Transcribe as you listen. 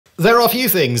There are few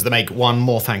things that make one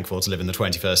more thankful to live in the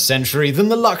 21st century than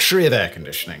the luxury of air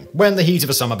conditioning. When the heat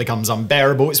of a summer becomes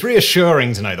unbearable, it's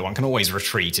reassuring to know that one can always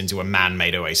retreat into a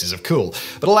man-made oasis of cool.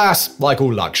 But alas, like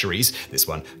all luxuries, this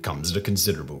one comes at a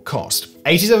considerable cost.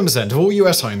 87% of all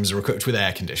US homes are equipped with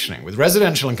air conditioning, with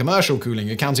residential and commercial cooling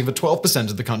accounting for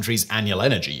 12% of the country's annual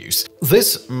energy use.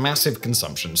 This massive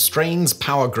consumption strains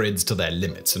power grids to their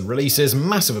limits and releases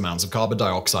massive amounts of carbon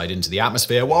dioxide into the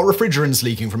atmosphere, while refrigerants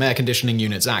leaking from air conditioning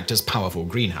units act as powerful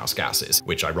greenhouse gases,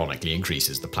 which ironically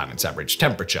increases the planet's average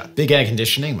temperature. Big air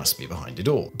conditioning must be behind it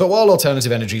all. But while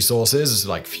alternative energy sources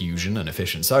like fusion and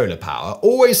efficient solar power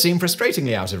always seem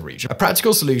frustratingly out of reach, a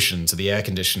practical solution to the air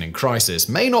conditioning crisis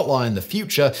may not lie in the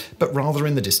future, but rather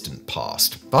in the distant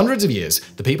past. For hundreds of years,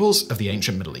 the peoples of the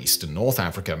ancient Middle East and North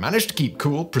Africa managed to keep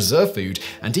cool, preserve food,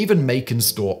 and even make and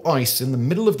store ice in the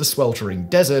middle of the sweltering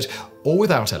desert, all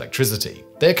without electricity.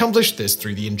 They accomplished this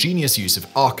through the ingenious use of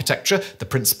architecture, the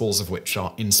principles of which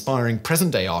are inspiring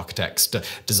present-day architects to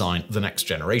design the next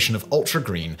generation of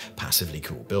ultra-green, passively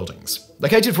cool buildings.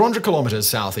 Located 400 kilometers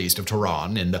southeast of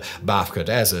Tehran in the Bafka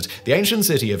Desert, the ancient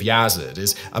city of Yazd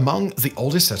is among the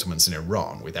oldest settlements in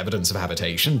Iran, with evidence of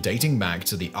habitation dating back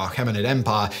to the Achaemenid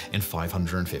Empire in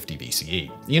 550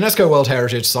 BCE. UNESCO World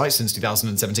Heritage Site since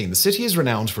 2017, the city is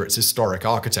renowned for its historic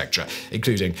architecture,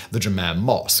 including the Jumeirah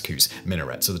Mosque, whose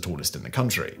minarets are the tallest in the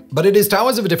country. But it is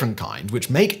towers of a different kind which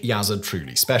make Yazd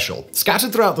truly special.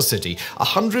 Scattered throughout the city are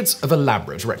hundreds of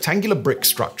elaborate rectangular brick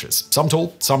structures, some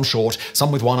tall, some short,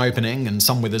 some with one opening, and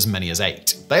some with as many as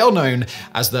 8. They are known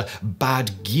as the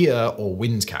Badgeir or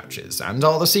wind catchers, and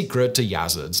are the secret to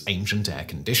Yazd's ancient air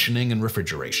conditioning and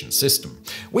refrigeration system.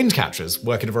 Wind catchers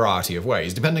work in a variety of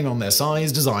ways, depending on their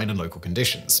size, design, and local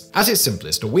conditions. At its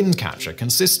simplest, a wind catcher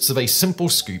consists of a simple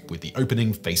scoop with the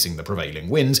opening facing the prevailing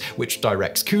wind, which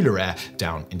directs cooler air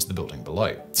down into the building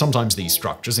below. Sometimes these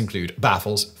structures include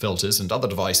baffles, filters, and other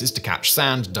devices to catch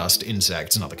sand, dust,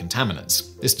 insects, and other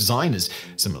contaminants. This design is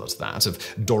similar to that of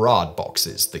dorade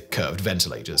boxes, the curved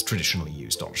ventilators traditionally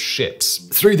used on ships.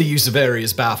 Through the use of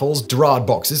various baffles, dorade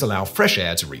boxes allow fresh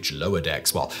air to reach lower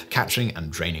decks while catching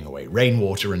and draining away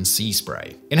rainwater and sea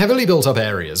spray. In heavily built-up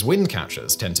areas, wind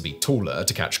catchers tend to be taller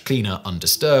to catch cleaner,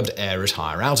 undisturbed air at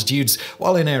higher altitudes,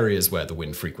 while in areas where the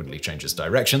wind frequently changes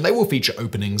direction, they will feature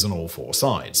openings on all four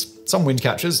sides. Some wind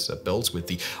catchers are built with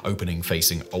the opening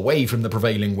facing away from the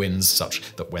prevailing winds,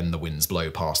 such that when the winds blow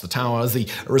past the tower, the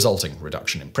resulting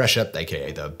reduction in pressure,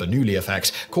 aka the Bernoulli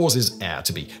effect, causes air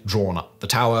to be drawn up the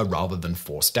tower rather than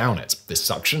forced down it. This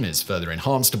suction is further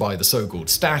enhanced by the so-called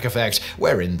stack effect,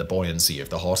 wherein the buoyancy of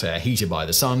the hot air heated by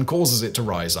the sun causes it to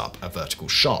rise up a vertical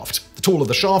shaft. The taller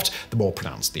the shaft, the more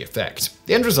pronounced the effect.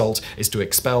 The end result is to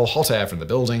expel hot air from the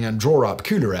building and draw up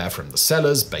cooler air from the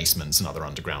cellars, basements, and other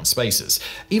underground spaces.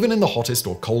 Even in the hottest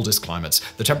or coldest climates,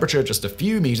 the temperature just a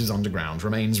few meters underground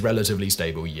remains relatively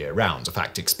stable year-round, a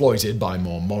fact exploited by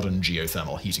more modern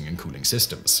geothermal heating and cooling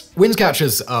systems. Wind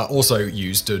catchers are also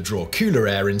used to draw cooler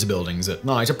air into buildings at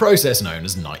night, a process known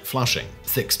as night flushing.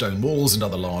 Thick stone walls and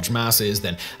other large masses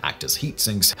then act as heat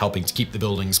sinks, helping to keep the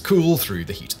buildings cool through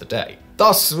the heat of the day.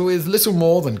 Thus, with little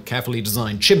more than carefully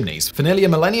designed chimneys, for nearly a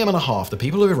millennium and a half, the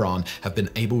people of Iran have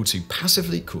been able to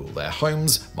passively cool their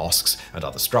homes, mosques, and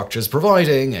other structures,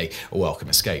 providing a welcome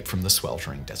escape from the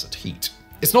sweltering desert heat.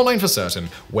 It's not known for certain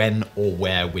when or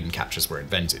where wind catchers were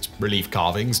invented. Relief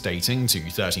carvings dating to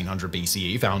 1300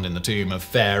 BCE found in the tomb of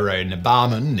Pharaoh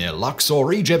Nebamun near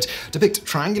Luxor, Egypt, depict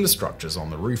triangular structures on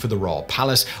the roof of the royal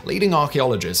palace, leading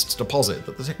archaeologists to posit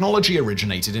that the technology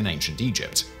originated in ancient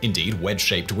Egypt. Indeed,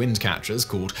 wedge-shaped wind catchers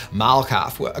called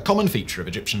malkaf were a common feature of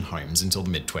Egyptian homes until the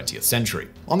mid-20th century.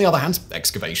 On the other hand,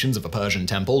 excavations of a Persian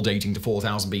temple dating to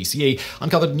 4000 BCE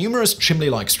uncovered numerous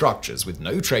chimney-like structures with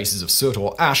no traces of soot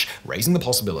or ash, raising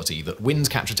the possibility that wind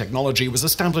catcher technology was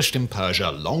established in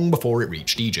Persia long before it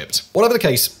reached Egypt. Whatever the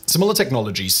case, similar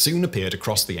technologies soon appeared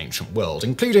across the ancient world,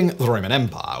 including the Roman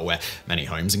Empire, where many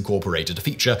homes incorporated a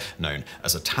feature known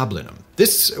as a tablinum.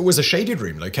 This was a shaded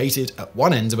room located at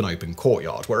one end of an open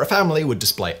courtyard, where a family would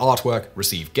display artwork,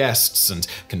 receive guests, and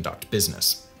conduct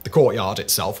business. The courtyard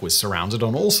itself was surrounded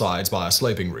on all sides by a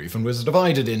sloping roof and was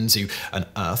divided into an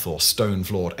earth or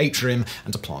stone-floored atrium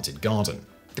and a planted garden.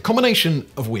 The combination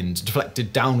of wind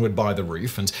deflected downward by the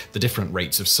roof and the different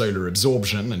rates of solar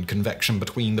absorption and convection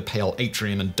between the pale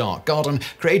atrium and dark garden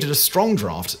created a strong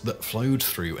draft that flowed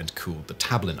through and cooled the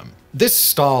tablinum. This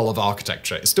style of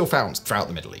architecture is still found throughout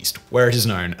the Middle East, where it is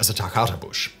known as a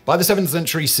takatabush. By the 7th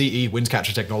century CE, wind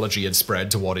catcher technology had spread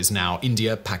to what is now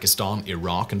India, Pakistan,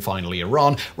 Iraq, and finally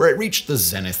Iran, where it reached the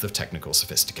zenith of technical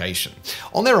sophistication.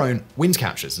 On their own, wind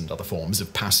catchers and other forms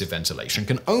of passive ventilation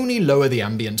can only lower the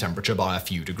ambient temperature by a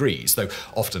few few degrees, though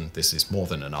often this is more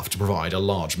than enough to provide a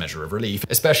large measure of relief,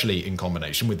 especially in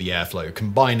combination with the airflow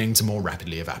combining to more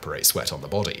rapidly evaporate sweat on the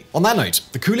body. On that note,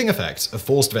 the cooling effect of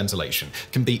forced ventilation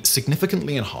can be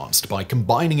significantly enhanced by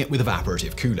combining it with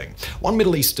evaporative cooling. One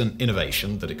Middle Eastern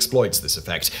innovation that exploits this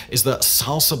effect is the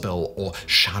salsabil or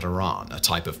shadaran, a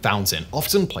type of fountain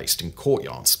often placed in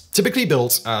courtyards. Typically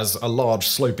built as a large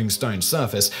sloping stone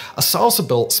surface, a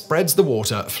salsabil spreads the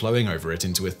water flowing over it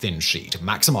into a thin sheet,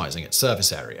 maximizing its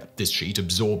surface area. This sheet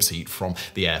absorbs heat from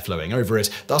the air flowing over it,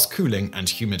 thus cooling and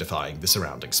humidifying the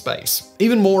surrounding space.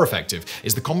 Even more effective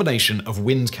is the combination of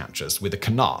wind catchers with a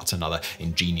qanat, another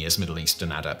ingenious Middle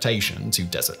Eastern adaptation to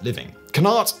desert living.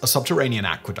 Qanat are subterranean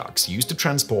aqueducts used to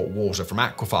transport water from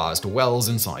aquifers to wells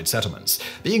inside settlements.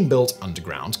 Being built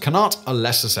underground, qanat are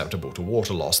less susceptible to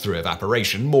water loss through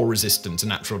evaporation, more resistant to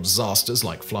natural disasters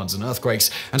like floods and earthquakes,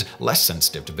 and less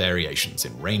sensitive to variations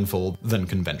in rainfall than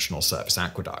conventional surface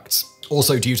aqueducts.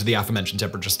 Also, due to the aforementioned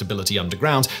temperature stability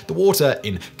underground, the water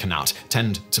in qanat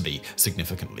tend to be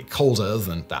significantly colder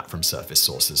than that from surface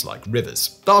sources like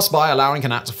rivers. Thus, by allowing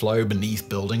qanat to flow beneath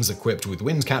buildings equipped with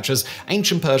wind catchers,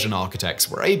 ancient Persian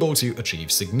architects were able to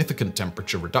achieve significant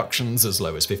temperature reductions as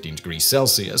low as 15 degrees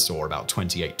Celsius or about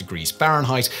 28 degrees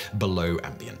Fahrenheit below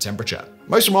ambient temperature.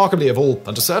 Most remarkably of all,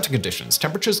 under certain conditions,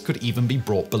 temperatures could even be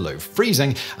brought below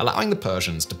freezing, allowing the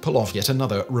Persians to pull off yet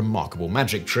another remarkable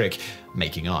magic trick,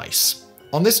 making ice.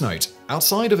 On this note,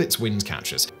 outside of its wind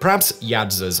catchers, perhaps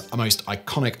Yaza's most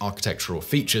iconic architectural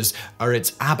features are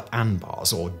its ab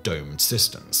anbars, or domed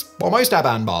cisterns. While most ab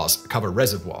anbars cover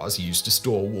reservoirs used to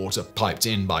store water piped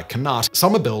in by qanat,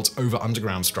 some are built over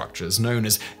underground structures known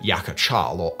as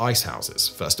yakachal, or ice houses,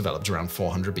 first developed around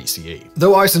 400 BCE.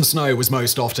 Though ice and snow was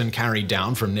most often carried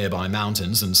down from nearby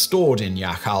mountains and stored in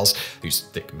yakhals, whose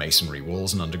thick masonry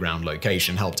walls and underground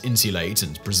location helped insulate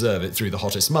and preserve it through the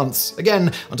hottest months,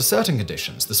 again, under certain conditions,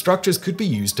 the structures could be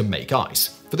used to make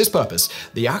ice. For this purpose,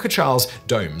 the Yakachal's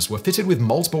domes were fitted with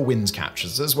multiple wind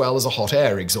catchers as well as a hot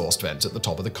air exhaust vent at the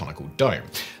top of the conical dome.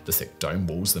 The thick dome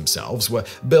walls themselves were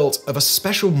built of a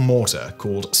special mortar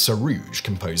called sarouj,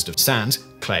 composed of sand,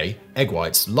 clay, egg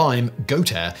whites, lime, goat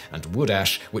hair, and wood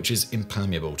ash, which is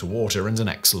impermeable to water and an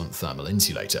excellent thermal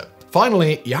insulator.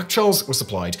 Finally, Yakchals were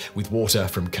supplied with water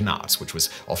from qanat, which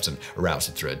was often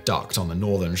routed through a duct on the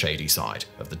northern shady side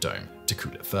of the dome to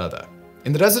cool it further.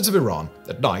 In the deserts of Iran,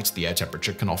 at night, the air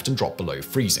temperature can often drop below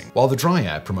freezing, while the dry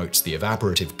air promotes the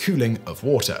evaporative cooling of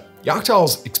water.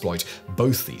 Yachtals exploit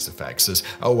both these effects as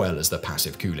well as the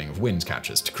passive cooling of wind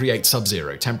catchers to create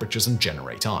sub-zero temperatures and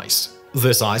generate ice.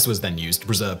 This ice was then used to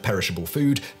preserve perishable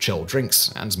food, chill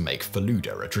drinks, and make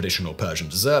faluda, a traditional Persian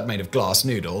dessert made of glass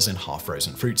noodles in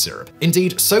half-frozen fruit syrup.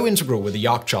 Indeed, so integral were the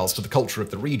Yakhchals to the culture of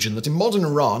the region that in modern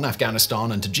Iran,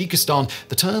 Afghanistan, and Tajikistan,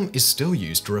 the term is still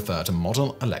used to refer to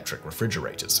modern electric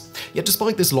refrigerators. Yet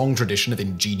despite this long tradition of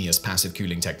ingenious passive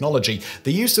cooling technology,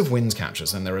 the use of wind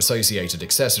catchers and their associated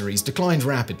accessories declined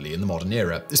rapidly in the modern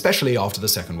era, especially after the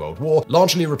Second World War,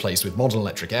 largely replaced with modern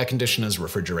electric air conditioners,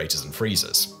 refrigerators, and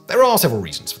freezers. There are several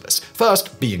reasons for this.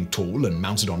 First, being tall and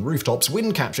mounted on rooftops,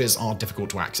 wind catchers are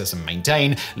difficult to access and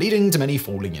maintain, leading to many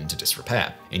falling into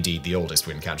disrepair. Indeed, the oldest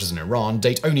wind catchers in Iran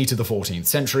date only to the 14th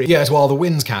century, yet while the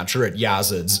wind catcher at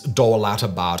Yazid's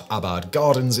Dawlatabad Abad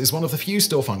Gardens is one of the few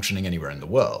still functioning anywhere in the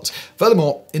world.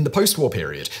 Furthermore, in the post-war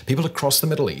period, people across the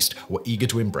Middle East were eager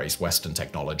to embrace Western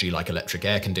technology like electric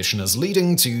air conditioners,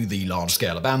 leading to the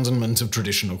large-scale abandonment of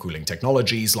traditional cooling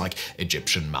technologies like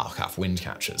Egyptian Malkhaf wind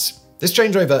catchers. This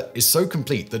changeover is so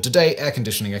complete that today air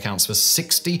conditioning accounts for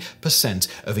 60%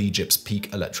 of Egypt's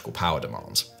peak electrical power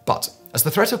demand. But as the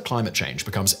threat of climate change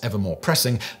becomes ever more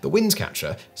pressing, the wind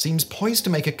catcher seems poised to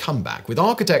make a comeback, with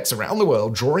architects around the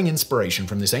world drawing inspiration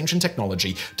from this ancient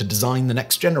technology to design the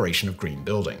next generation of green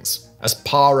buildings. As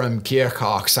Parham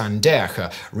Kirchach-Sandekh,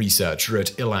 a researcher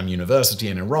at Ilam University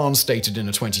in Iran, stated in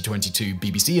a 2022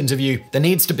 BBC interview, there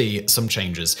needs to be some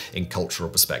changes in cultural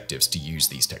perspectives to use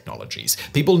these technologies.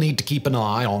 People need to keep an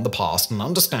eye on the past and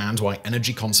understand why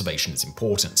energy conservation is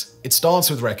important. It starts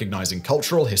with recognizing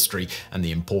cultural history and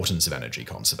the importance of energy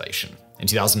conservation. In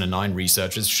 2009,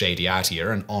 researchers Shadi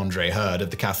Attier and André Herd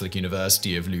at the Catholic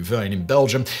University of Louvain in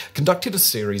Belgium conducted a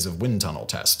series of wind tunnel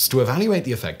tests to evaluate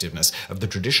the effectiveness of the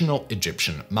traditional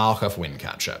Egyptian Malkhaf wind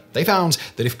catcher. They found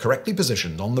that if correctly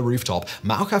positioned on the rooftop,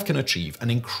 Malkhaf can achieve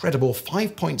an incredible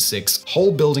 5.6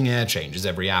 whole building air changes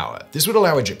every hour. This would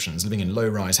allow Egyptians living in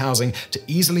low-rise housing to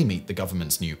easily meet the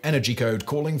government's new energy code,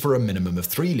 calling for a minimum of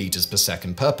 3 liters per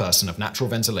second per person of natural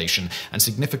ventilation and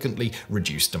significantly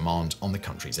reduce demand on the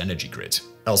country's energy grid. it.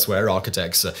 Elsewhere,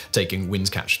 architects are taking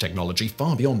wind catcher technology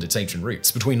far beyond its ancient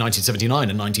roots. Between 1979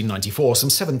 and 1994,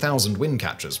 some 7,000 wind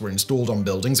catchers were installed on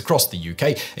buildings across the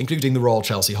UK, including the Royal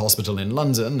Chelsea Hospital in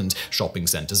London and shopping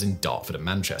centres in Dartford and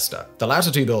Manchester. The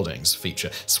latter two buildings feature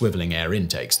swivelling air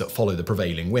intakes that follow the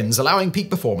prevailing winds, allowing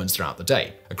peak performance throughout the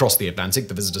day. Across the Atlantic,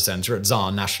 the visitor centre at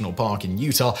Zion National Park in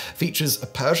Utah features a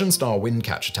Persian-style wind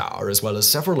catcher tower, as well as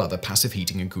several other passive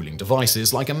heating and cooling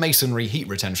devices like a masonry heat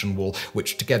retention wall,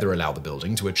 which together allow the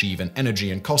building to achieve an energy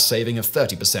and cost saving of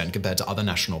 30% compared to other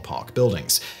national park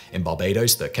buildings. In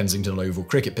Barbados, the Kensington Oval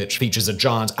cricket pitch features a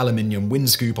giant aluminium wind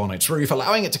scoop on its roof,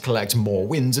 allowing it to collect more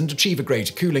wind and achieve a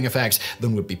greater cooling effect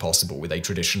than would be possible with a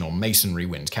traditional masonry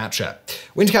wind catcher.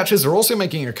 Wind catchers are also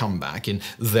making a comeback in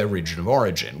their region of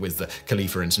origin, with the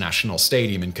Khalifa International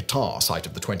Stadium in Qatar, site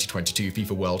of the 2022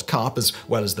 FIFA World Cup, as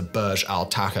well as the Burj Al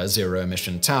Taha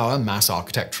Zero-Emission Tower, Mass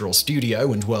Architectural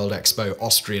Studio, and World Expo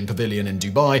Austrian Pavilion in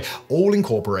Dubai, all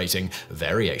incorporating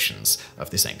variations of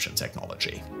this ancient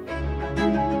technology.